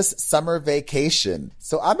Endless Summer Vacation.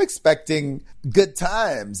 So I'm expecting good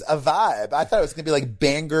times, a vibe. I thought it was going to be like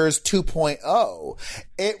Bangers 2.0.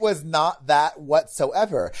 It was not that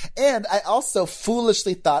whatsoever. And I also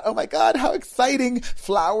foolishly thought, oh my God, how exciting.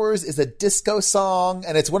 Flowers is a disco song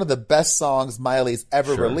and it's one of the best songs Miley's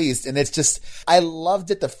ever released. And it's just, I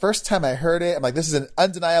loved it the first time I heard it. I'm like, this is an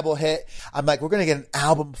undeniable hit. I'm like, we're going to get an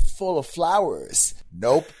album full of flowers.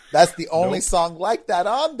 Nope. That's the only song like that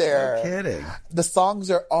on there. No kidding. The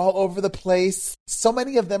songs are all over the place. So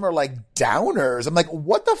many of them are like downers. I'm like,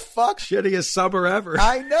 what the fuck? Shittiest summer ever.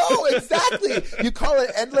 I know, exactly. You call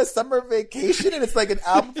it Endless Summer Vacation and it's like an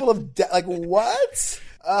album full of, like, what?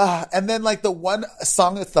 And then like the one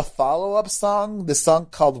song that's the follow-up song, the song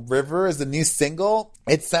called River is the new single.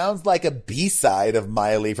 It sounds like a B-side of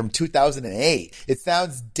Miley from 2008. It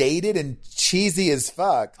sounds dated and cheesy as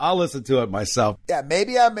fuck. I'll listen to it myself. Yeah,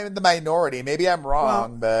 maybe I'm in the minority. Maybe I'm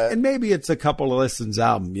wrong, but... And maybe it's a couple of listens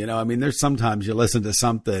album, I mean, there's sometimes you listen to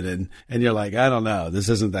something and you're like, I don't know, this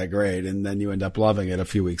isn't that great. And then you end up loving it a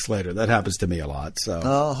few weeks later. That happens to me a lot. So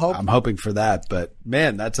I'm hoping for that. But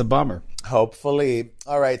man, that's a bummer. Hopefully.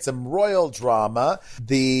 All right, some royal drama.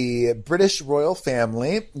 The British royal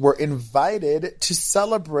family were invited to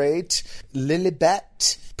celebrate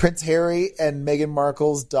Lilibet, Prince Harry and Meghan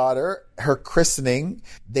Markle's daughter, her christening.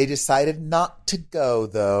 They decided not to go,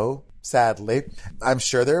 though. Sadly. I'm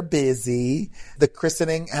sure they're busy. The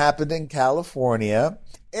christening happened in California.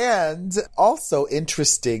 And also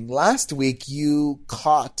interesting, last week you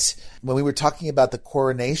caught, when we were talking about the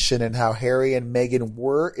coronation and how Harry and Meghan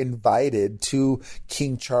were invited to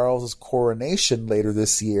King Charles's coronation later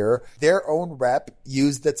this year, their own rep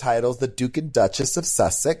used the titles the Duke and Duchess of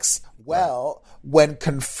Sussex. Well, when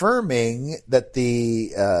confirming that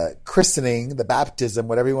the christening, the baptism,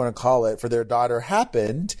 whatever you want to call it, for their daughter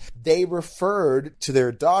happened, they referred to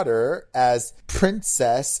their daughter as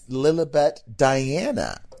Princess Lilibet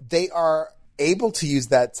Diana. They are able to use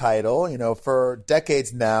that title. You know, for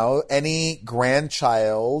decades now, any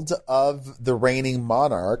grandchild of the reigning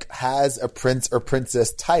monarch has a prince or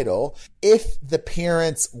princess title if the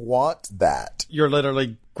parents want that. You're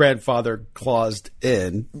literally grandfather claused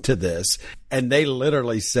in to this, and they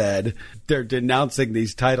literally said they're denouncing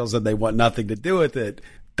these titles and they want nothing to do with it. ...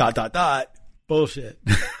 Bullshit.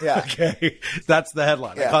 Yeah. Okay. That's the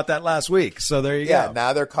headline. Yeah. I caught that last week. So there you go. Yeah,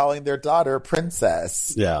 now they're calling their daughter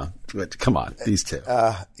princess. Yeah. Come on, these two.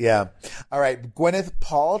 Yeah. All right. Gwyneth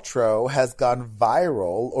Paltrow has gone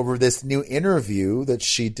viral over this new interview that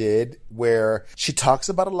she did where she talks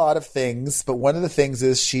about a lot of things, but one of the things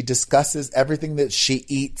is she discusses everything that she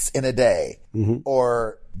eats in a day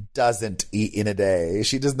or doesn't eat in a day.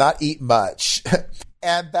 She does not eat much.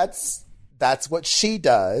 And that's what she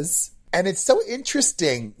does. And it's so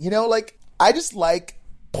interesting, you know, like, I just like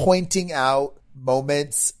pointing out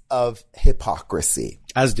moments of hypocrisy.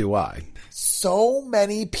 As do I. So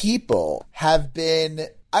many people have been,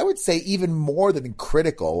 I would say, even more than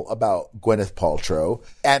critical about Gwyneth Paltrow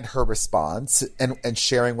and her response and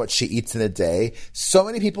sharing what she eats in a day. So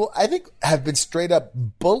many people, I think, have been straight up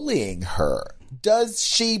bullying her. Does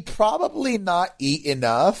she probably not eat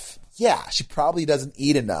enough? Yeah, she probably doesn't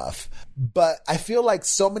eat enough. But I feel like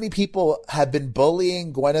so many people have been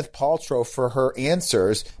bullying Gwyneth Paltrow for her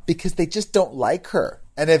answers because they just don't like her.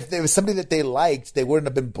 And if there was somebody that they liked, they wouldn't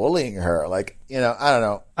have been bullying her. Like, you know, I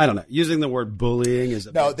don't know. Using the word bullying is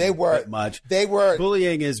bit much. They were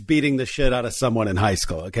bullying is beating the shit out of someone in high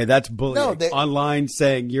school. Okay, that's bullying. Online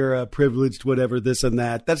saying you're a privileged whatever, this and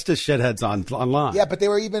that. That's just shitheads online. Yeah, but they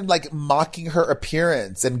were even like mocking her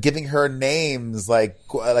appearance and giving her names like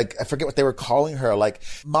I forget what they were calling her, like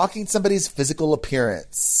mocking somebody's physical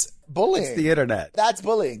appearance. Bullying. It's the internet. That's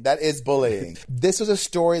bullying. That is bullying. This was a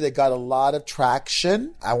story that got a lot of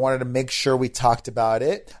traction. I wanted to make sure we talked about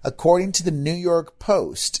it. According to the New York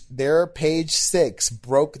Post, their page 6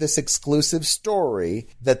 broke this exclusive story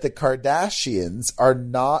that the Kardashians are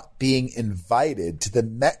not being invited to the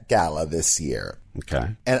Met Gala this year.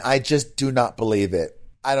 Okay. And I just do not believe it.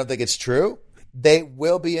 I don't think it's true. They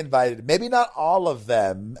will be invited. Maybe not all of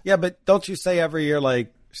them. Yeah, but don't you say every year,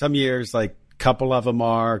 like some years, like, couple of them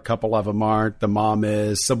are, couple of them aren't. The mom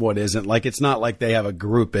is, someone isn't. Like, it's not like they have a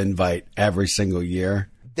group invite every single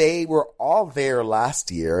year. They were all there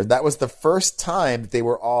last year. That was the first time they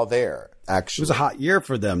were all there, actually. It was a hot year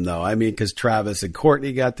for them, though. I mean, because Travis and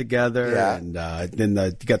Courtney got together. Yeah. And then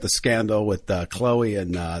you got the scandal with Khloe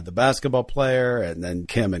and the basketball player, and then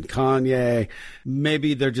Kim and Kanye.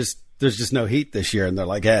 Maybe there's just no heat this year, and they're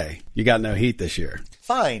like, hey, you got no heat this year.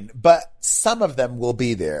 Fine, but some of them will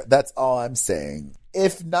be there. That's all I'm saying.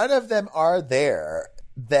 If none of them are there,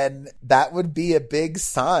 then that would be a big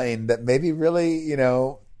sign that maybe really, you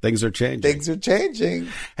know, things are changing. Things are changing.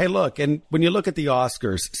 Hey, look, and when you look at the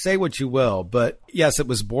Oscars, say what you will, but yes, it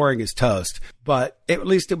was boring as toast, but at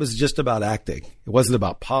least it was just about acting. It wasn't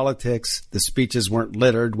about politics. The speeches weren't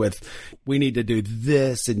littered with, we need to do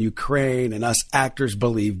this in Ukraine and us actors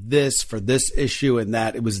believe this for this issue and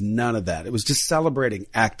that. It was none of that. It was just celebrating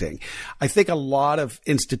acting. I think a lot of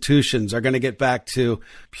institutions are going to get back to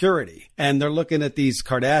purity, and they're looking at these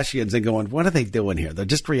Kardashians and going, what are they doing here? They're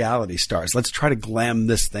just reality stars. Let's try to glam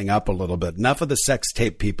this thing up a little bit. Enough of the sex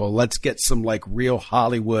tape people. Let's get some like real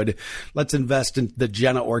Hollywood. Let's invest in the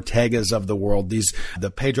Jenna Ortegas of the world,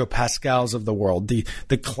 the Pedro Pascals of the world,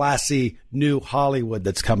 the classy new Hollywood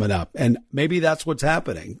that's coming up. And maybe that's what's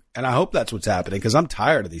happening. And I hope that's what's happening because I'm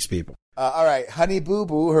tired of these people. All right. Honey Boo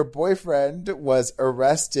Boo, her boyfriend, was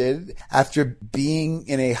arrested after being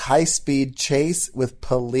in a high-speed chase with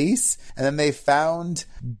police. And then they found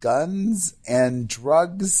guns and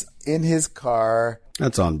drugs in his car.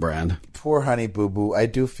 That's on brand. Poor Honey Boo Boo. I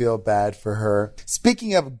do feel bad for her.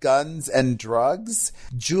 Speaking of guns and drugs,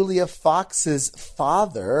 Julia Fox's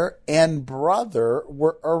father and brother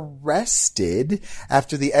were arrested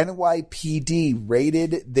after the NYPD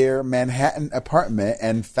raided their Manhattan apartment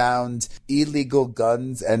and found illegal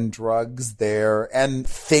guns and drugs there and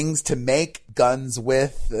things to make guns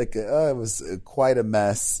with. It was quite a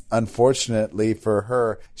mess, unfortunately for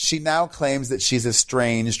her. She now claims that she's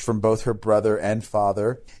estranged from both her brother and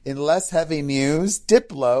father. In less heavy news,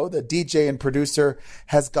 Diplo, the DJ and producer,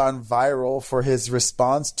 has gone viral for his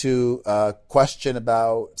response to a question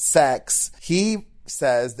about sex. He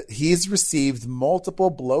says that he's received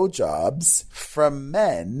multiple blowjobs from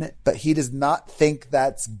men, but he does not think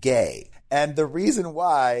that's gay. And the reason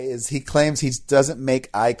why is he claims he doesn't make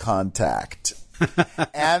eye contact.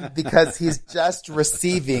 and because he's just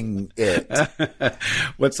receiving it.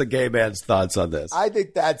 What's a gay man's thoughts on this? I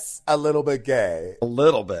think that's a little bit gay. A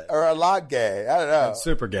little bit. Or a lot gay. I don't know. That's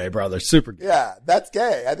super gay, brother. Super gay. Yeah, that's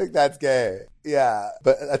gay. I think that's gay. Yeah,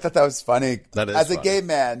 but I thought that was funny. That is As funny. a gay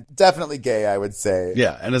man, definitely gay, I would say.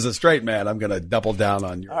 Yeah, and as a straight man, I'm going to double down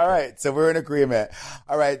on your... All right, so we're in agreement.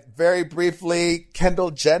 All right, very briefly,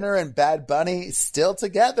 Kendall Jenner and Bad Bunny still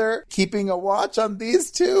together, keeping a watch on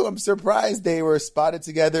these two. I'm surprised they were spotted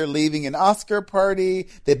together leaving an Oscar party.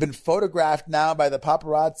 They've been photographed now by the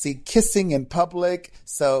paparazzi kissing in public,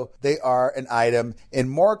 so they are an item. In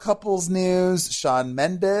more couples news, Shawn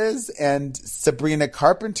Mendes and Sabrina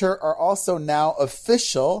Carpenter are also now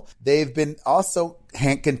official. They've been also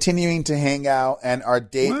continuing to hang out and are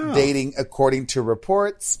dating according to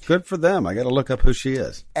reports. Good for them. I got to look up who she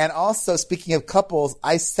is. And also, speaking of couples,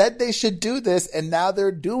 I said they should do this, and now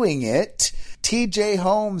they're doing it. TJ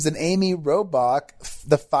Holmes and Amy Robach,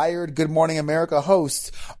 the fired Good Morning America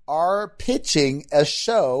hosts, are pitching a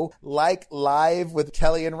show like Live with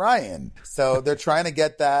Kelly and Ryan. So they're trying to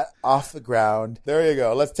get that off the ground. There you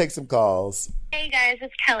go. Let's take some calls. Hey guys,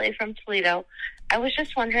 it's Kelly from Toledo. I was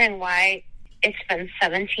just wondering why it's been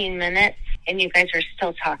 17 minutes and you guys are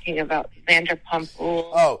still talking about Vanderpump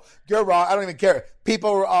Rules. Oh, you're wrong. I don't even care.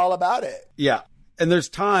 People were all about it. Yeah. And there's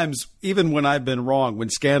times, even when I've been wrong, when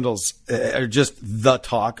scandals are just the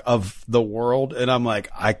talk of the world, and I'm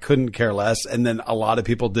like, I couldn't care less. And then a lot of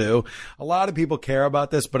people do. A lot of people care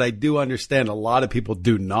about this, but I do understand a lot of people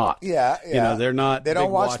do not. Yeah. You know, they're not. They don't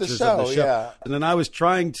big watch the watchers show. of the show. Yeah. And then I was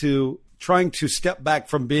trying to step back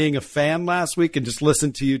from being a fan last week and just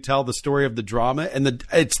listen to you tell the story of the drama. And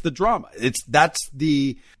it's the drama. That's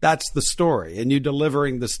the story. And you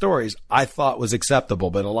delivering the stories I thought was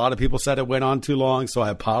acceptable. But a lot of people said it went on too long. So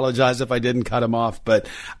I apologize if I didn't cut him off. But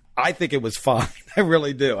I think it was fine. I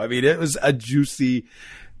really do. I mean, it was a juicy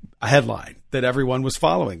headline that everyone was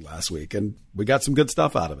following last week. And we got some good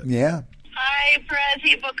stuff out of it. Yeah. Hi, Perez.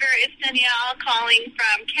 Hey, Booker. It's Danielle calling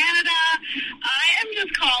from Canada. I am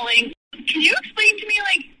just calling. Can you explain to me,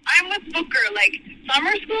 I'm with Booker,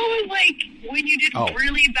 summer school was when you did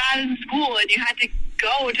really bad in school and you had to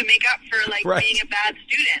go to make up for, Right. being a bad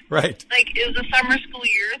student. Right. Is the summer school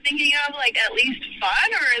you're thinking of, at least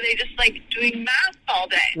fun, or are they just, doing math all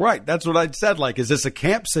day? Right. That's what I'd said. Is this a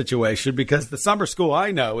camp situation? Because the summer school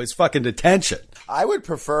I know is fucking detention. I would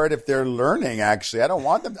prefer it if they're learning, actually. I don't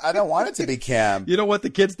want it to be camp. You don't want the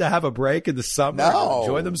kids to have a break in the summer No. and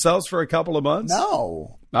enjoy themselves for a couple of months?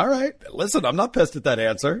 No. All right. Listen, I'm not pissed at that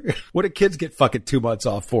answer. What do kids get fucking 2 months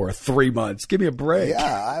off for? 3 months? Give me a break.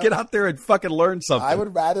 Yeah, Get out there and fucking learn something. I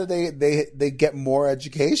would rather they get more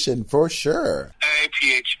education, for sure. Hey,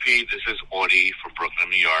 PHP, this is Audie from Brooklyn,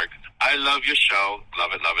 New York. I love your show.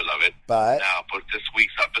 Love it, love it, love it. But this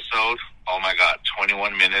week's episode, oh my God,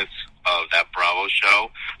 21 minutes of that Bravo show.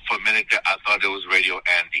 For a minute there, I thought it was Radio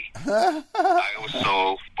Andy. I was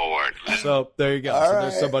so bored. So there you go. All so right.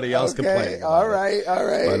 there's somebody else Okay. complaining about All it. right. All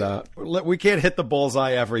right. But we can't hit the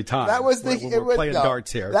bullseye every time. That was We're playing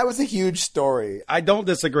darts here. That was a huge story. I don't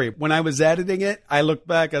disagree. When I was editing it, I looked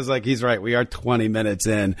back. I was like, he's right. We are 20 minutes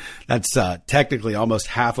in. That's technically almost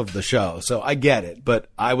half of the show. So I get it. But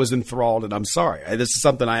I was enthralled, and I'm sorry. This is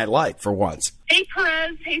something I like for once. Hey,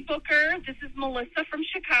 Perez. Hey, Booker. This is Melissa from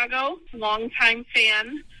Chicago, longtime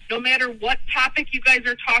fan. No matter what topic you guys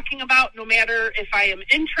are talking about, no matter if I am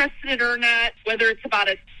interested or not, whether it's about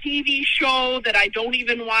a TV show that I don't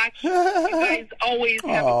even watch, you guys always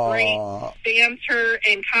have a great banter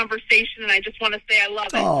and conversation, and I just want to say I love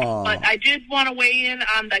it. Aww. But I did want to weigh in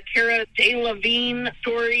on the Cara Delevingne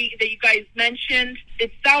story that you guys mentioned.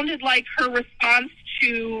 It sounded like her response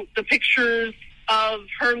to the pictures of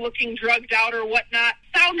her looking drugged out or whatnot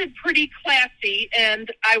sounded pretty classy,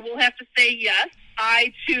 and I will have to say yes.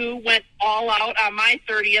 I, too, went all out on my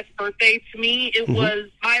 30th birthday. To me, it was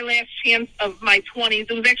my last chance of my 20s.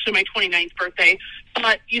 It was actually my 29th birthday.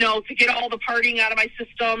 But, to get all the partying out of my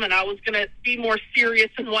system, and I was going to be more serious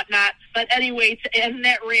and whatnot. But anyway, to end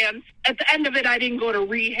that rant, at the end of it, I didn't go to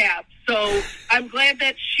rehab. So I'm glad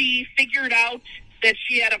that she figured out that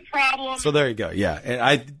she had a problem. So there you go. Yeah. And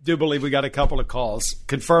I do believe we got a couple of calls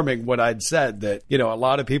confirming what I'd said, that, a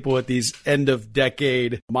lot of people at these end of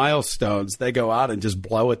decade milestones, they go out and just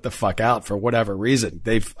blow it the fuck out for whatever reason.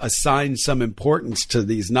 They've assigned some importance to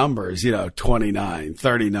these numbers, 29,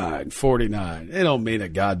 39, 49. It don't mean a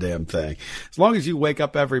goddamn thing. As long as you wake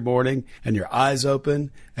up every morning and your eyes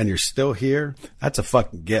open and you're still here, that's a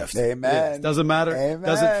fucking gift. Amen. It doesn't matter. Amen.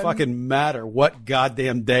 Doesn't fucking matter what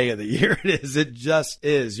goddamn day of the year it is. It just just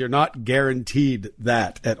is. You're not guaranteed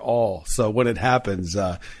that at all. So when it happens,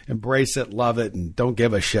 embrace it, love it, and don't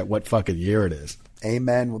give a shit what fucking year it is.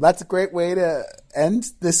 Amen. Well, that's a great way to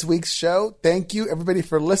end this week's show. Thank you, everybody,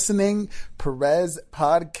 for listening.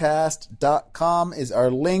 PerezPodcast.com is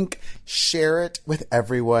our link. Share it with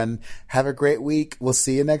everyone. Have a great week. We'll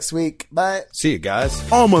see you next week. Bye. See you guys.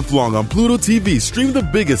 All month long on Pluto TV, stream the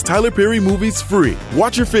biggest Tyler Perry movies free.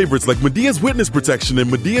 Watch your favorites like Medea's Witness Protection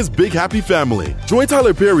and Medea's Big Happy Family. Join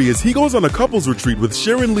Tyler Perry as he goes on a couples retreat with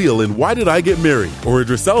Sharon Leal in Why Did I Get Married? Or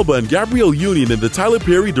Idris Elba and Gabrielle Union in the Tyler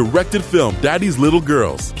Perry directed film Daddy's Little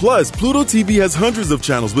Girls. Plus, Pluto TV has hundreds of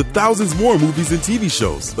channels with thousands more movies and TV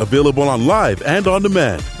shows available on live and on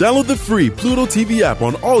demand. Download the free Pluto TV app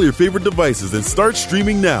on all your favorite devices and start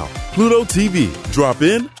streaming now. Pluto TV. Drop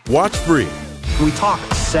in, watch free. We talk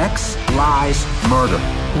sex, lies, murder.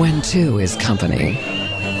 When 2 is company,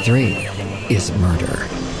 3 is murder.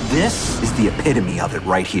 This is the epitome of it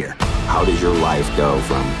right here. How did your life go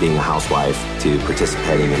from being a housewife to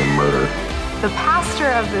participating in a murder? The pastor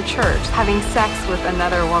of the church having sex with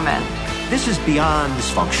another woman. This is beyond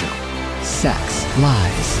dysfunctional. Sex,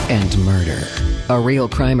 lies, and murder. A Real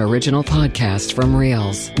Crime original podcast from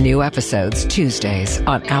Reels. New episodes Tuesdays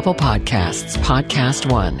on Apple Podcasts,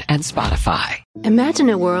 Podcast One, and Spotify. Imagine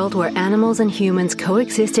a world where animals and humans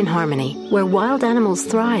coexist in harmony, where wild animals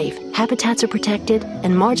thrive, habitats are protected,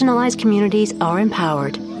 and marginalized communities are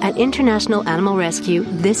empowered. At International Animal Rescue,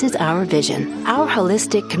 this is our vision. Our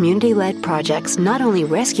holistic, community-led projects not only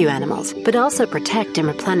rescue animals, but also protect and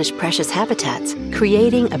replenish precious habitats,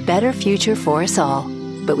 creating a better future for us all.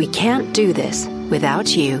 But we can't do this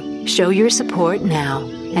without you. Show your support now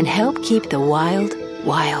and help keep the wild,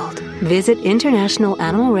 wild. Visit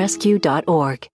internationalanimalrescue.org.